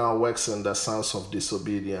who now works in the sons of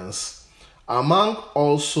disobedience. Among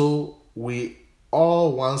also we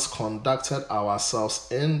all once conducted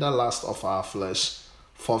ourselves in the lust of our flesh,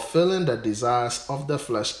 fulfilling the desires of the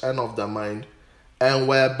flesh and of the mind, and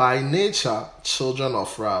were by nature children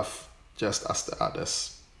of wrath, just as the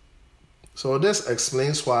others. So this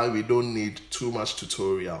explains why we don't need too much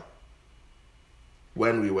tutorial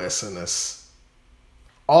when we were sinners.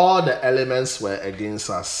 All the elements were against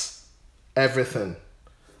us. Everything.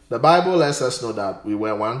 The Bible lets us know that we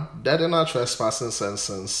were one, dead in our trespasses and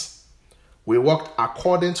sins. We walked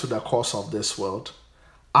according to the course of this world,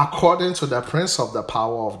 according to the prince of the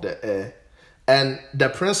power of the air. And the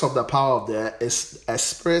prince of the power of the air is a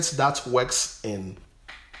spirit that works in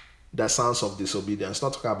the sons of disobedience.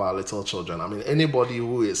 Not talking about little children. I mean, anybody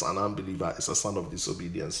who is an unbeliever is a son of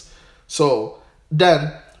disobedience. So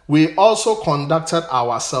then we also conducted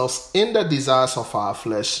ourselves in the desires of our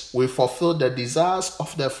flesh. We fulfilled the desires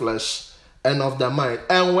of the flesh and of the mind,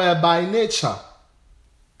 and were by nature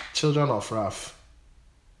children of wrath.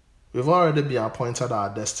 We've already been appointed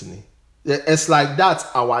our destiny. It's like that's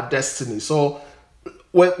our destiny. So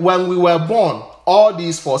when we were born, all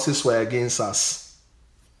these forces were against us.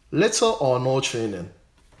 Little or no training.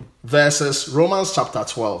 Verses Romans chapter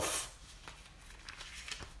 12.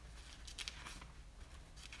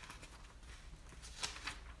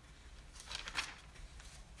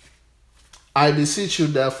 I beseech you,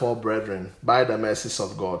 therefore, brethren, by the mercies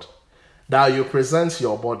of God, that you present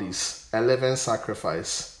your bodies a living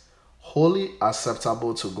sacrifice, wholly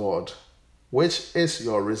acceptable to God, which is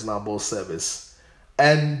your reasonable service,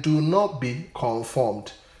 and do not be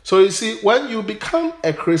conformed. So you see, when you become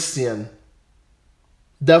a Christian,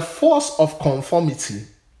 the force of conformity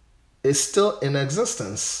is still in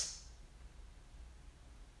existence.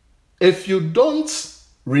 If you don't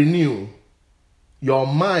renew your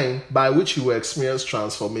mind by which you will experience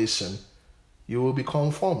transformation, you will be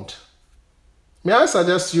conformed. May I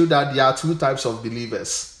suggest to you that there are two types of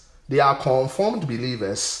believers. There are conformed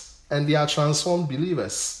believers and there are transformed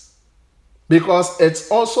believers. Because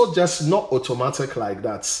it's also just not automatic like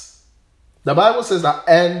that. The Bible says that,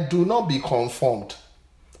 and do not be conformed.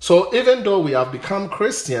 So even though we have become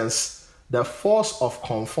Christians, the force of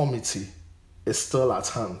conformity is still at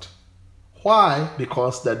hand. Why?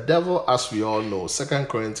 Because the devil, as we all know, 2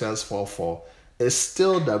 Corinthians 4:4, is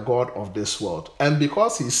still the god of this world. And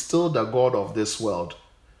because he's still the god of this world,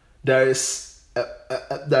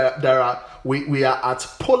 we are at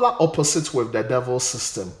polar opposite with the devil's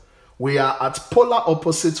system. We are at polar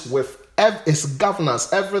opposite with its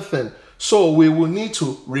governance, everything. So we will need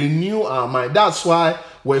to renew our mind. That's why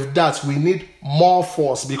with that we need more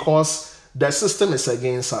force, because the system is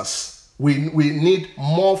against us. We need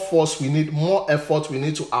more force, we need more effort, we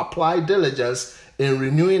need to apply diligence in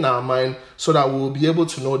renewing our mind so that we will be able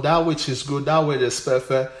to know that which is good, that which is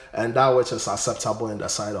perfect, and that which is acceptable in the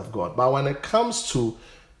sight of God. But when it comes to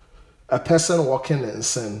a person walking in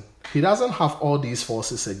sin, he doesn't have all these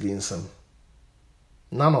forces against him.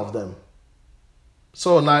 None of them.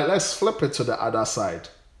 So now let's flip it to the other side.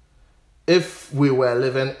 If we were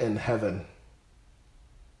living in heaven,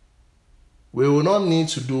 we will not need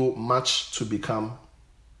to do much to become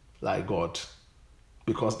like God,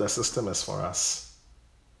 because the system is for us.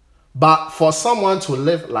 But for someone to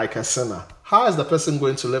live like a sinner, how is the person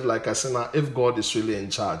going to live like a sinner if God is really in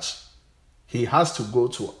charge? He has to go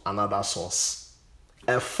to another source,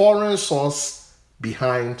 a foreign source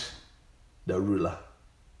behind the ruler.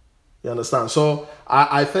 You understand? So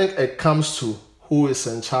I think it comes to who is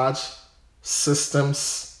in charge,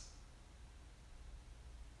 systems,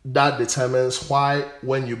 that determines why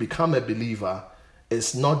when you become a believer,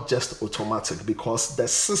 it's not just automatic, because the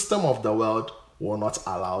system of the world will not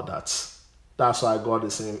allow that. That's why God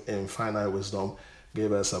is in infinite wisdom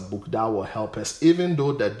gave us a book that will help us. Even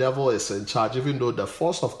though the devil is in charge, even though the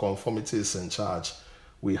force of conformity is in charge,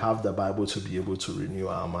 we have the Bible to be able to renew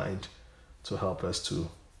our mind, to help us to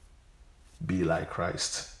be like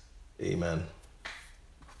Christ. Amen.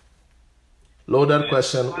 Loaded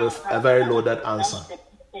question with a very loaded answer.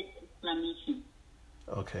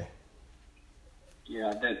 Okay.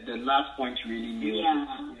 Yeah, the last point really nailed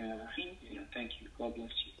it. Yeah, thank you. God bless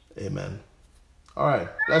you. Amen. All right,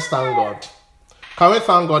 let's thank God. Can we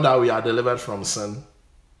thank God that we are delivered from sin?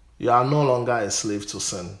 You are no longer a slave to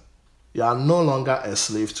sin. You are no longer a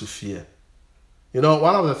slave to fear. You know,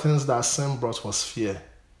 one of the things that sin brought was fear.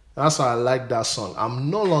 That's why I like that song. I'm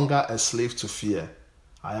no longer a slave to fear.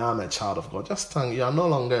 I am a child of God. Just thank you are no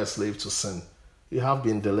longer a slave to sin. You have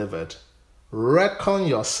been delivered. Reckon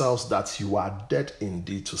yourselves that you are dead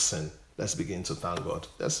indeed to sin. Let's begin to thank God.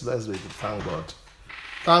 Let's begin to thank God.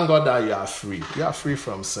 Thank God that you are free. You are free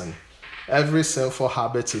from sin. Every sinful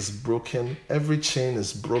habit is broken. Every chain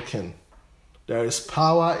is broken. There is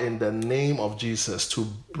power in the name of Jesus to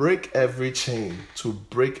break every chain. To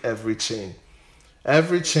break every chain.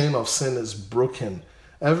 Every chain of sin is broken.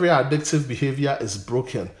 Every addictive behavior is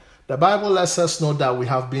broken. The Bible lets us know that we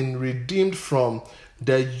have been redeemed from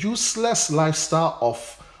the useless lifestyle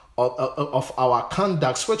of our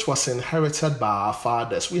conducts, which was inherited by our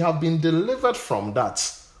fathers. We have been delivered from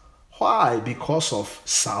that. Why? Because of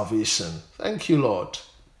salvation. Thank you, Lord.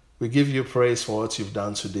 We give you praise for what you've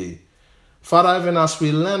done today. Father, even as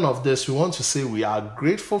we learn of this, we want to say we are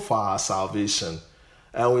grateful for our salvation.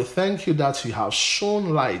 And we thank you that you have shown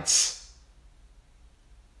light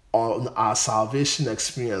on our salvation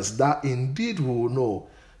experience, that indeed we will know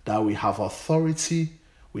that we have authority,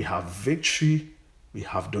 we have victory, we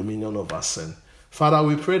have dominion over sin. Father,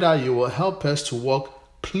 we pray that you will help us to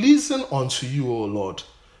walk pleasing unto you, O Lord.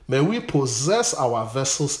 May we possess our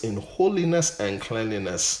vessels in holiness and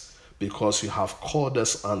cleanliness, because you have called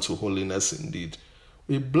us unto holiness indeed.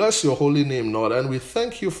 We bless your holy name, Lord, and we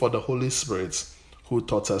thank you for the Holy Spirit who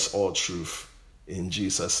taught us all truth. In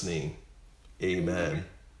Jesus' name, amen.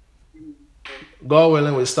 God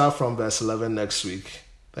willing, we start from verse 11 next week.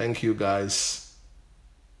 Thank you, guys.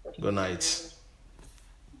 Good night.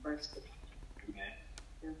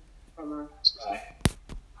 Bye.